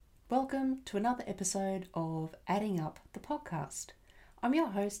Welcome to another episode of Adding Up the podcast. I'm your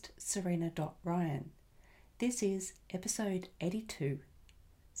host, Serena.Ryan. This is episode 82,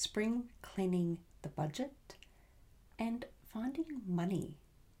 Spring Cleaning the Budget and Finding Money.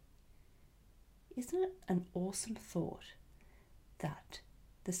 Isn't it an awesome thought that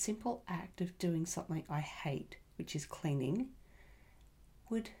the simple act of doing something I hate, which is cleaning,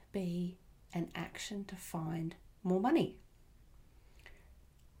 would be an action to find more money?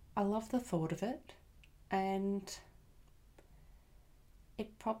 I love the thought of it, and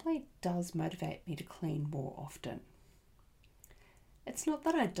it probably does motivate me to clean more often. It's not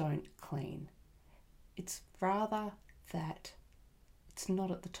that I don't clean, it's rather that it's not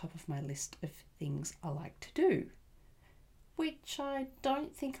at the top of my list of things I like to do, which I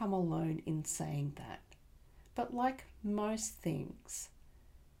don't think I'm alone in saying that. But like most things,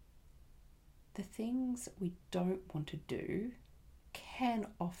 the things we don't want to do can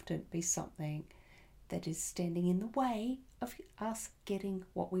often be something that is standing in the way of us getting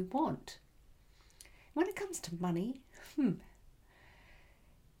what we want. When it comes to money,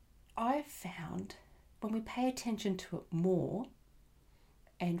 I've found when we pay attention to it more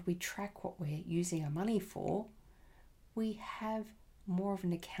and we track what we're using our money for, we have more of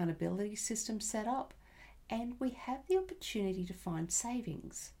an accountability system set up and we have the opportunity to find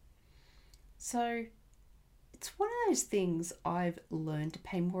savings. So it's one of those things I've learned to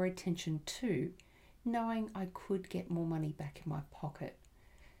pay more attention to, knowing I could get more money back in my pocket.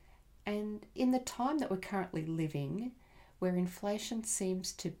 And in the time that we're currently living, where inflation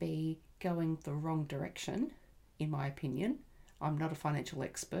seems to be going the wrong direction, in my opinion, I'm not a financial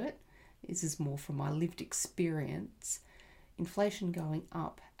expert, this is more from my lived experience, inflation going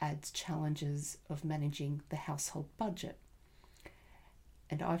up adds challenges of managing the household budget.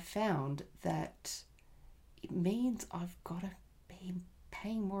 And I've found that it means I've got to be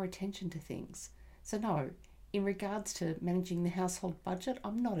paying more attention to things. So no, in regards to managing the household budget,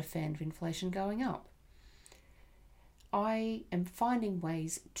 I'm not a fan of inflation going up. I am finding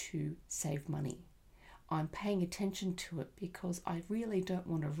ways to save money. I'm paying attention to it because I really don't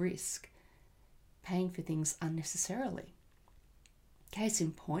want to risk paying for things unnecessarily. Case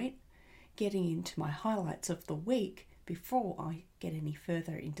in point, getting into my highlights of the week before I get any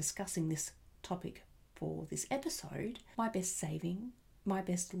further in discussing this topic for this episode, my best saving, my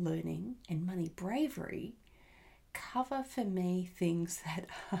best learning, and money bravery cover for me things that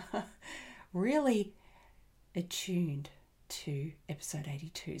are really attuned to episode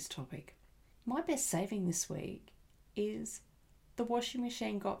 82's topic. My best saving this week is the washing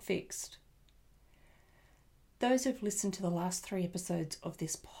machine got fixed. Those who've listened to the last 3 episodes of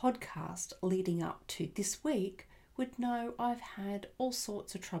this podcast leading up to this week would know I've had all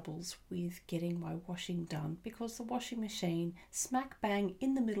sorts of troubles with getting my washing done because the washing machine, smack bang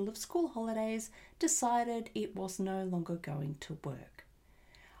in the middle of school holidays, decided it was no longer going to work.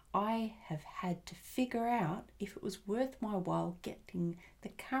 I have had to figure out if it was worth my while getting the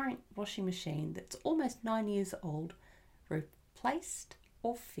current washing machine that's almost 9 years old replaced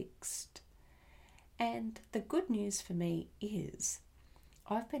or fixed. And the good news for me is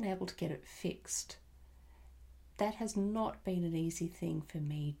I've been able to get it fixed. That has not been an easy thing for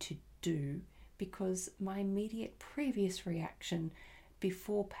me to do because my immediate previous reaction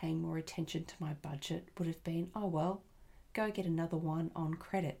before paying more attention to my budget would have been, oh well, go get another one on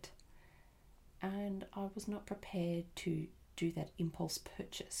credit. And I was not prepared to do that impulse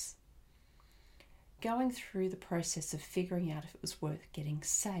purchase. Going through the process of figuring out if it was worth getting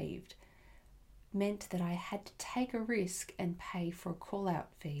saved meant that I had to take a risk and pay for a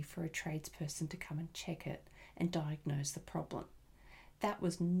call-out fee for a tradesperson to come and check it and diagnose the problem. That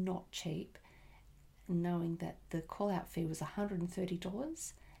was not cheap, knowing that the call-out fee was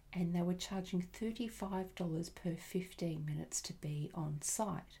 $130 and they were charging $35 per 15 minutes to be on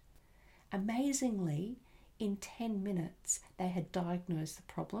site. Amazingly, in 10 minutes they had diagnosed the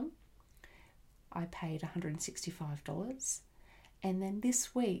problem. I paid $165, and then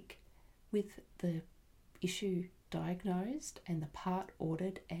this week, with the issue diagnosed and the part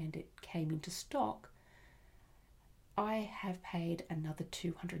ordered and it came into stock, I have paid another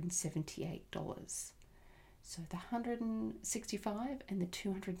 $278. So the $165 and the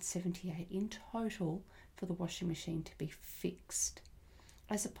 $278 in total for the washing machine to be fixed,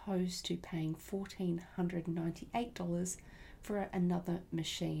 as opposed to paying $1,498 for another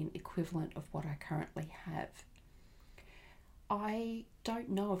machine equivalent of what I currently have. I don't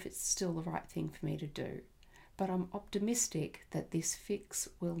know if it's still the right thing for me to do, but I'm optimistic that this fix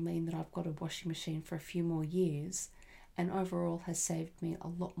will mean that I've got a washing machine for a few more years and overall has saved me a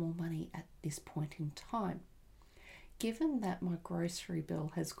lot more money at this point in time. given that my grocery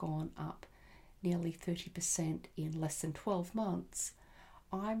bill has gone up nearly 30% in less than 12 months,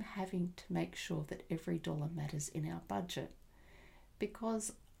 I'm having to make sure that every dollar matters in our budget,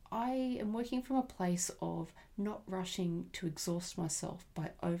 because I am working from a place of not rushing to exhaust myself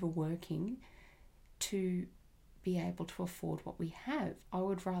by overworking to be able to afford what we have. I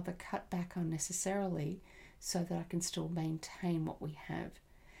would rather cut back unnecessarily so that I can still maintain what we have.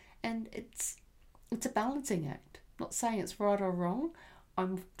 And it's a balancing act. I'm not saying it's right or wrong.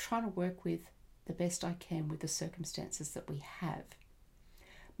 I'm trying to work with the best I can with the circumstances that we have.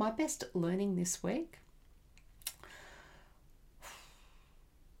 My best learning this week: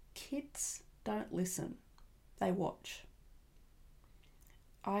 kids don't listen, they watch.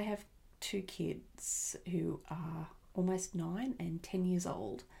 I have two kids who are almost 9 and 10 years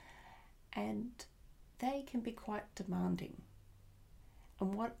old, and they can be quite demanding.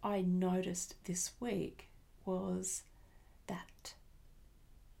 And what I noticed this week was that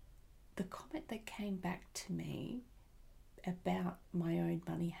the comment that came back to me about my own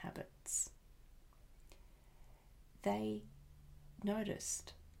money habits, they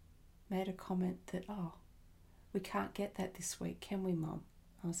noticed, made a comment that, "Oh, we can't get that this week, can we, Mum?"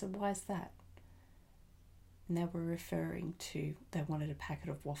 I said, "Why is that?" And they were referring to, they wanted a packet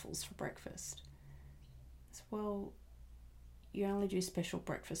of waffles for breakfast. I said, "Well, you only do special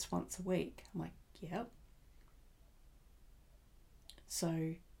breakfast once a week." I'm like, "Yep."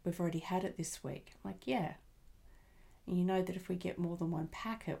 "So we've already had it this week." I'm like, "Yeah." "And you know that if we get more than one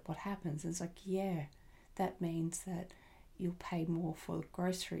packet, what happens?" And it's like, "Yeah, that means that you'll pay more for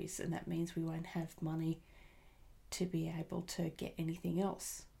groceries, and that means we won't have money to be able to get anything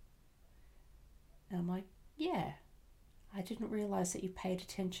else." And I'm like, "Yeah, I didn't realise that you paid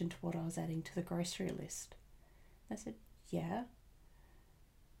attention to what I was adding to the grocery list." And I said, "Yeah,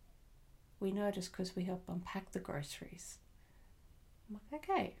 we noticed because we help unpack the groceries." I'm like,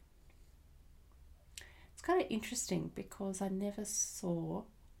 "Okay." It's kind of interesting because I never saw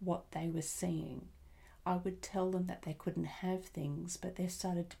what they were seeing. I would tell them that they couldn't have things, but they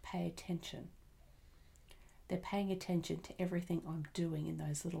started to pay attention. They're paying attention to everything I'm doing in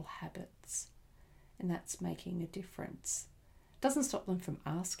those little habits, and that's making a difference. It doesn't stop them from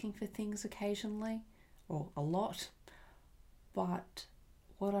asking for things occasionally, or a lot, but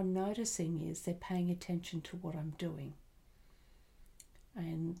what I'm noticing is they're paying attention to what I'm doing,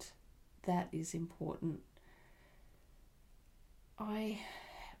 and that is important. I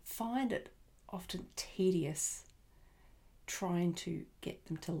find it often tedious trying to get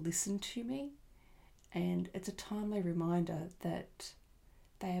them to listen to me, and it's a timely reminder that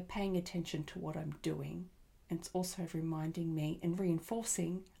they are paying attention to what I'm doing, and it's also reminding me and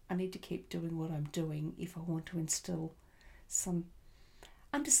reinforcing I need to keep doing what I'm doing if I want to instill some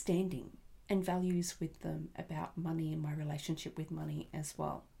understanding and values with them about money and my relationship with money as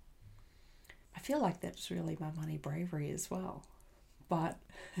well. I feel like that's really my money bravery as well. But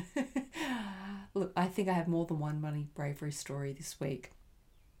look, I think I have more than one money bravery story this week.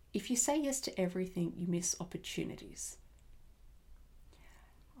 If you say yes to everything, you miss opportunities.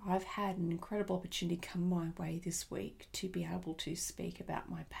 I've had an incredible opportunity come my way this week to be able to speak about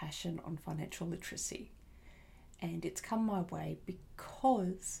my passion on financial literacy. And it's come my way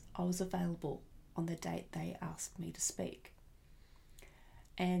because I was available on the date they asked me to speak.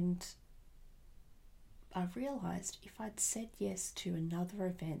 And I realised if I'd said yes to another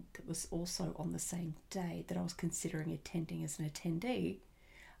event that was also on the same day that I was considering attending as an attendee,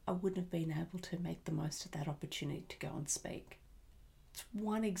 I wouldn't have been able to make the most of that opportunity to go and speak. It's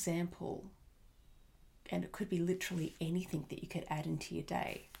one example, and it could be literally anything that you could add into your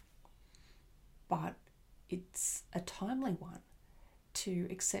day, but it's a timely one to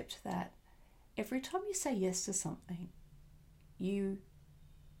accept that every time you say yes to something, you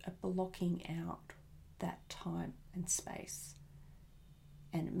are blocking out that time and space,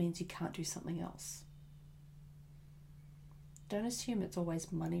 and it means you can't do something else. Don't assume it's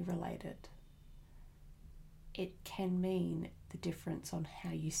always money related. It can mean the difference on how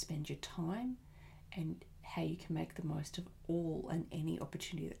you spend your time and how you can make the most of all and any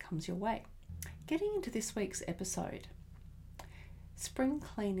opportunity that comes your way. Getting into this week's episode: spring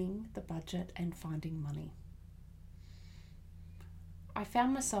cleaning, the budget, and finding money. I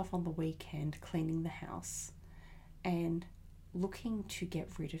found myself on the weekend cleaning the house and looking to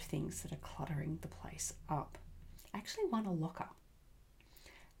get rid of things that are cluttering the place up. I actually won a locker,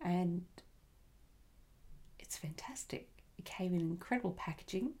 and it's fantastic. It came in incredible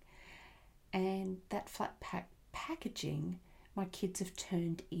packaging, and that flat pack packaging my kids have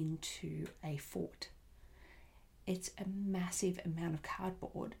turned into a fort. It's a massive amount of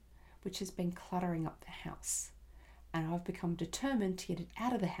cardboard which has been cluttering up the house. and I've become determined to get it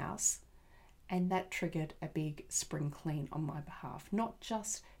out of the house, and that triggered a big spring clean on my behalf. Not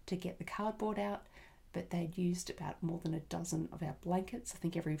just to get the cardboard out, but they'd used about more than a dozen of our blankets. I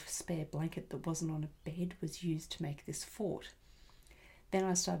think every spare blanket that wasn't on a bed was used to make this fort. Then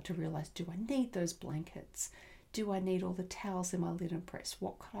I started to realise, do I need those blankets? Do I need all the towels in my linen press?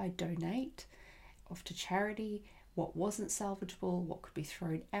 What could I donate off to charity? What wasn't salvageable? What could be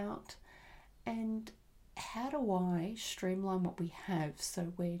thrown out? And how do I streamline what we have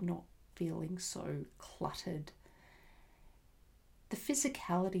so we're not feeling so cluttered? The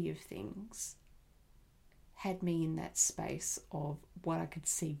physicality of things had me in that space of what I could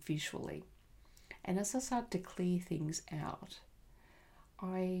see visually. And as I started to clear things out,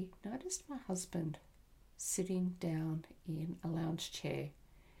 I noticed my husband sitting down in a lounge chair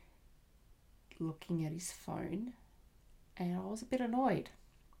looking at his phone, and I was a bit annoyed.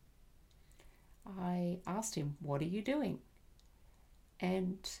 I asked him, "What are you doing?"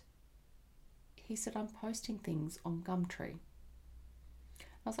 And he said, "I'm posting things on Gumtree."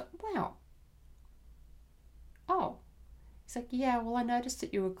 I was like, "Wow." "Oh." He's like, "Yeah, well, I noticed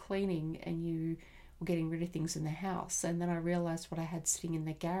that you were cleaning and you were getting rid of things in the house, and then I realised what I had sitting in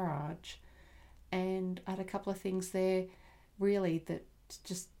the garage, and I had a couple of things there really that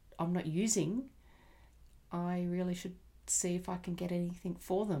just I'm not using. I really should see if I can get anything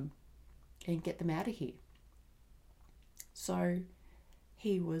for them and get them out of here." So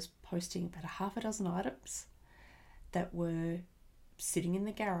he was posting about a half a dozen items that were sitting in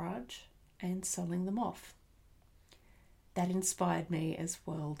the garage and selling them off. That inspired me as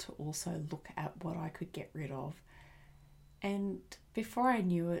well to also look at what I could get rid of. And before I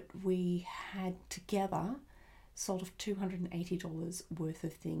knew it, we had together sort of $280 worth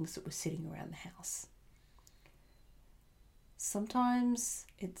of things that were sitting around the house. Sometimes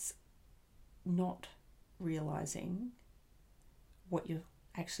it's not realizing what you're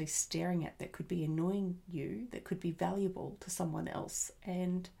actually staring at that could be annoying you, that could be valuable to someone else,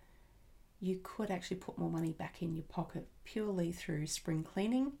 and you could actually put more money back in your pocket purely through spring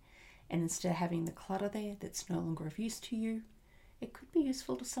cleaning. And instead of having the clutter there that's no longer of use to you, it could be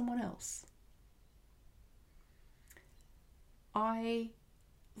useful to someone else. I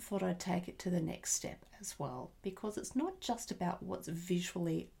thought I'd take it to the next step as well, because it's not just about what's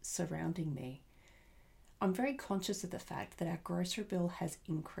visually surrounding me. I'm very conscious of the fact that our grocery bill has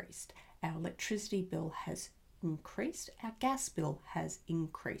increased, our electricity bill has increased, our gas bill has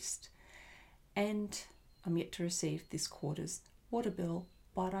increased, and I'm yet to receive this quarter's water bill,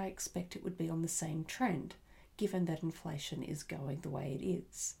 but I expect it would be on the same trend, given that inflation is going the way it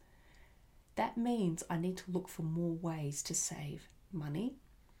is. That means I need to look for more ways to save money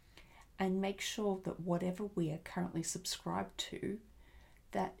and make sure that whatever we are currently subscribed to,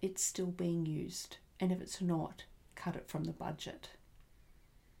 that it's still being used. And if it's not, cut it from the budget.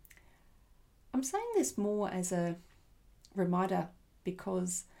 I'm saying this more as a reminder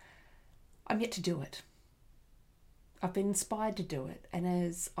because I'm yet to do it. I've been inspired to do it. And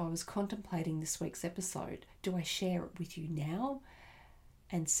as I was contemplating this week's episode, do I share it with you now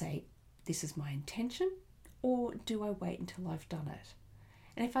and say, this is my intention? Or do I wait until I've done it?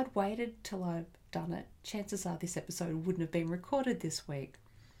 And if I'd waited till I've done it, chances are this episode wouldn't have been recorded this week.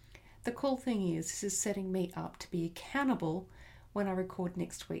 The cool thing is, this is setting me up to be accountable when I record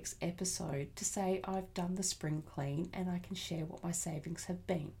next week's episode to say I've done the spring clean and I can share what my savings have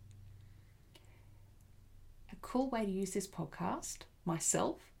been. A cool way to use this podcast,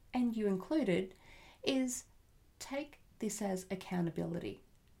 myself and you included, is take this as accountability.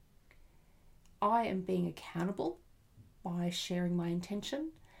 I am being accountable by sharing my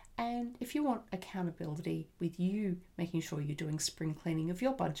intention, and if you want accountability with you making sure you're doing spring cleaning of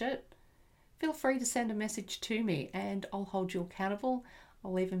your budget, feel free to send a message to me and I'll hold you accountable.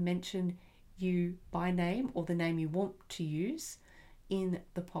 I'll even mention you by name or the name you want to use in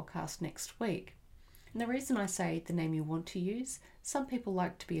the podcast next week. And the reason I say the name you want to use, some people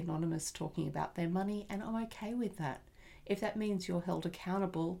like to be anonymous talking about their money, and I'm okay with that. If that means you're held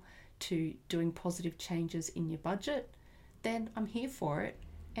accountable to doing positive changes in your budget, then I'm here for it.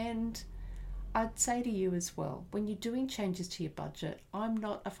 And I'd say to you as well, when you're doing changes to your budget, I'm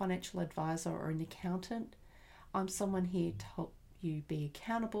not a financial advisor or an accountant. I'm someone here to help you be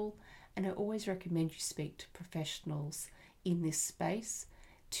accountable, and I always recommend you speak to professionals in this space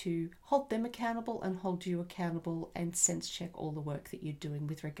to hold them accountable and hold you accountable and sense check all the work that you're doing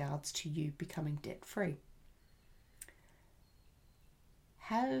with regards to you becoming debt free.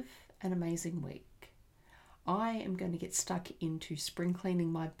 Have an amazing week. I am going to get stuck into spring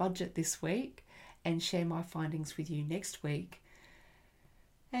cleaning my budget this week and share my findings with you next week.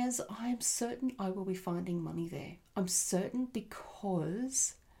 as I'm certain I will be finding money there. I'm certain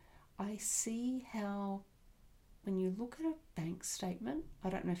because I see how when you look at a bank statement, I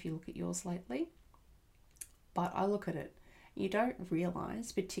don't know if you look at yours lately, but I look at it. You don't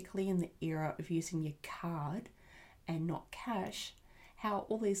realise, particularly in the era of using your card and not cash, how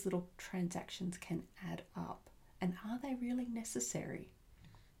all these little transactions can add up. And are they really necessary?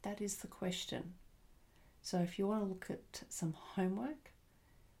 That is the question. So if you want to look at some homework,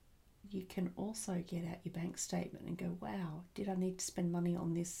 you can also get out your bank statement and go, wow, did I need to spend money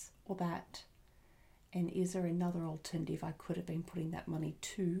on this or that? And is there another alternative I could have been putting that money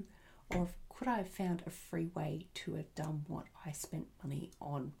to? Or could I have found a free way to have done what I spent money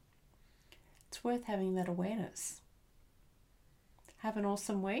on? It's worth having that awareness. Have an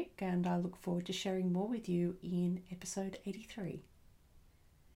awesome week, and I look forward to sharing more with you in episode 83.